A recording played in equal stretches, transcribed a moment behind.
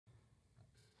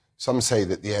Some say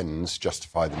that the ends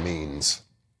justify the means.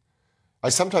 I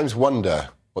sometimes wonder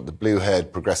what the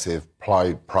blue-haired, progressive,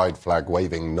 pride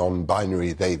flag-waving,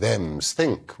 non-binary they-thems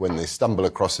think when they stumble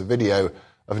across a video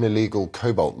of an illegal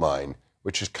cobalt mine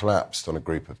which has collapsed on a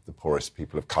group of the poorest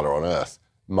people of colour on Earth,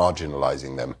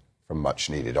 marginalising them from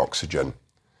much-needed oxygen.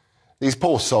 These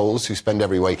poor souls who spend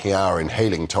every waking hour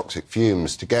inhaling toxic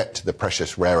fumes to get to the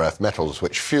precious rare earth metals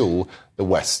which fuel the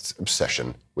West's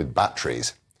obsession with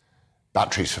batteries.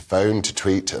 Batteries for phone to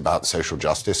tweet about social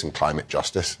justice and climate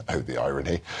justice. Oh, the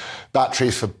irony.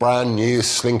 Batteries for brand new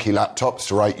slinky laptops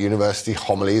to write university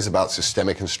homilies about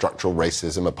systemic and structural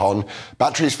racism upon.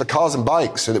 Batteries for cars and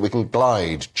bikes so that we can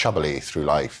glide chubbily through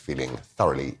life feeling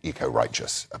thoroughly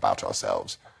eco-righteous about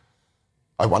ourselves.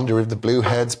 I wonder if the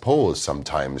blue-hairs pause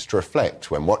sometimes to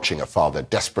reflect when watching a father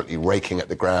desperately raking at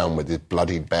the ground with his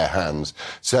bloodied bare hands,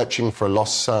 searching for a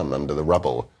lost son under the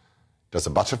rubble. Does a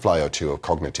butterfly or two of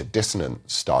cognitive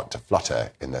dissonance start to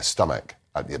flutter in their stomach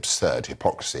at the absurd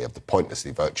hypocrisy of the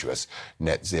pointlessly virtuous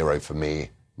net zero for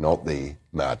me, not thee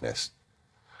madness?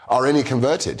 Are any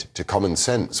converted to common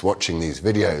sense watching these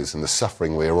videos and the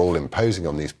suffering we are all imposing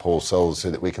on these poor souls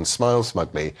so that we can smile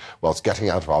smugly whilst getting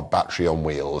out of our battery on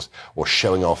wheels or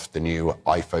showing off the new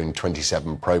iPhone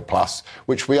 27 Pro Plus,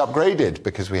 which we upgraded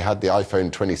because we had the iPhone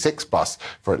 26 Plus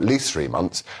for at least 3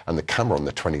 months and the camera on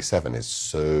the 27 is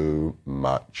so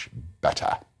much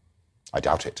better? I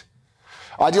doubt it.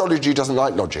 Ideology doesn't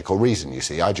like logic or reason, you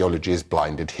see. Ideology is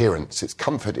blind adherence. It's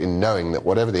comfort in knowing that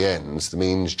whatever the ends, the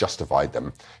means justified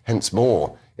them. Hence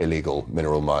more illegal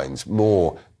mineral mines,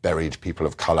 more buried people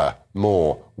of colour,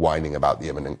 more whining about the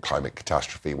imminent climate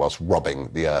catastrophe whilst robbing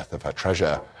the earth of her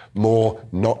treasure, more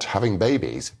not having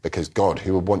babies, because God,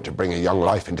 who would want to bring a young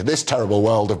life into this terrible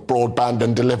world of broadband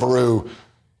and Deliveroo?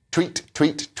 Tweet,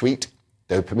 tweet, tweet.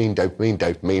 Dopamine, dopamine,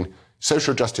 dopamine.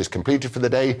 Social justice completed for the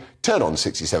day, turn on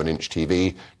 67-inch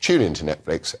TV, tune into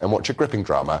Netflix and watch a gripping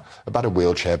drama about a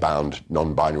wheelchair-bound,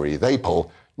 non-binary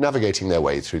they-pull navigating their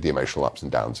way through the emotional ups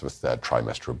and downs of a third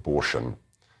trimester abortion.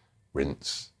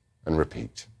 Rinse and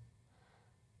repeat.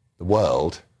 The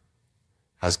world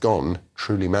has gone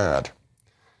truly mad,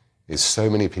 is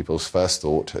so many people's first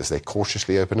thought as they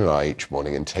cautiously open an eye each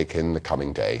morning and take in the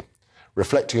coming day,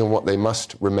 reflecting on what they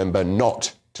must remember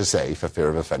not to say for fear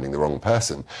of offending the wrong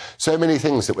person. So many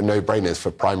things that were no-brainers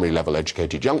for primary-level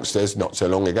educated youngsters not so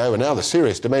long ago are now the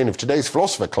serious domain of today's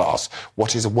philosopher class.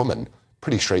 What is a woman?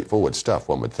 Pretty straightforward stuff,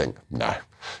 one would think. No.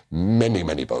 Many,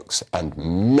 many books and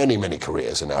many, many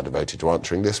careers are now devoted to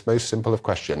answering this most simple of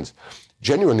questions.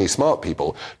 Genuinely smart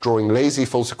people drawing lazy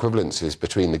false equivalences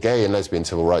between the gay and lesbian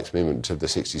civil rights movement of the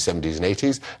 60s, 70s and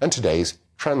 80s and today's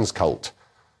trans cult.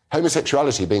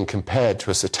 Homosexuality being compared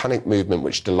to a satanic movement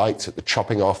which delights at the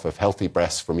chopping off of healthy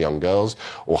breasts from young girls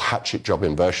or hatchet job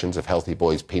inversions of healthy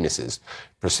boys' penises,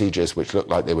 procedures which look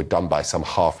like they were done by some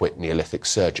half-wit Neolithic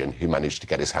surgeon who managed to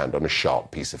get his hand on a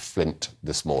sharp piece of flint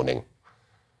this morning.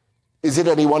 Is it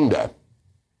any wonder,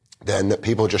 then, that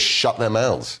people just shut their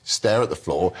mouths, stare at the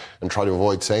floor and try to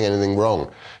avoid saying anything wrong,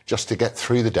 just to get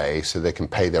through the day so they can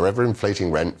pay their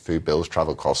ever-inflating rent, food bills,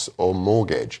 travel costs or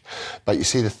mortgage? But you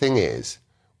see, the thing is,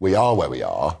 we are where we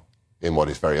are, in what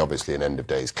is very obviously an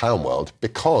end-of-days clown world,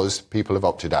 because people have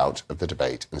opted out of the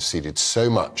debate and ceded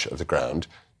so much of the ground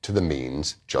to the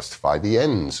means justify the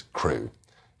ends crew,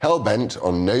 hell-bent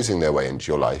on nosing their way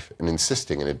into your life and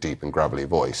insisting in a deep and gravelly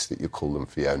voice that you call them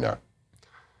Fiona.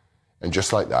 And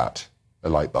just like that, a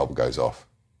light bulb goes off.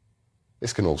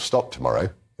 This can all stop tomorrow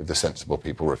if the sensible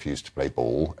people refuse to play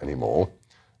ball anymore.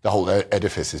 The whole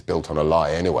edifice is built on a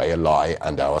lie anyway, a lie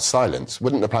and our silence.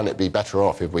 Wouldn't the planet be better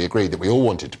off if we agreed that we all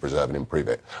wanted to preserve and improve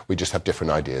it? We just have different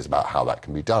ideas about how that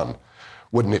can be done.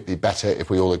 Wouldn't it be better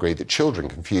if we all agreed that children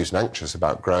confused and anxious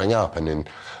about growing up and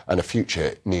a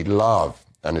future need love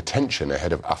and attention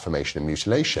ahead of affirmation and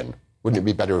mutilation? Wouldn't it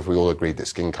be better if we all agreed that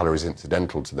skin colour is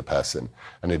incidental to the person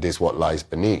and it is what lies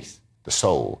beneath, the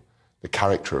soul, the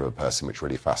character of a person which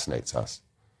really fascinates us?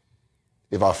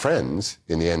 If our friends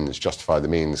in the ends justify the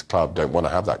means club don't want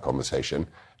to have that conversation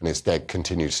and instead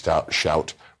continue to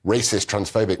shout racist,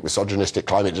 transphobic, misogynistic,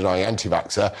 climate-denying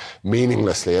anti-vaxxer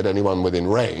meaninglessly at anyone within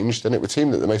range, then it would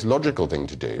seem that the most logical thing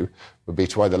to do would be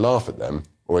to either laugh at them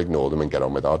or ignore them and get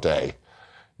on with our day.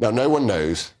 Now, no one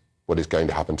knows what is going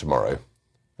to happen tomorrow,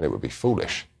 and it would be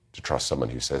foolish to trust someone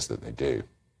who says that they do.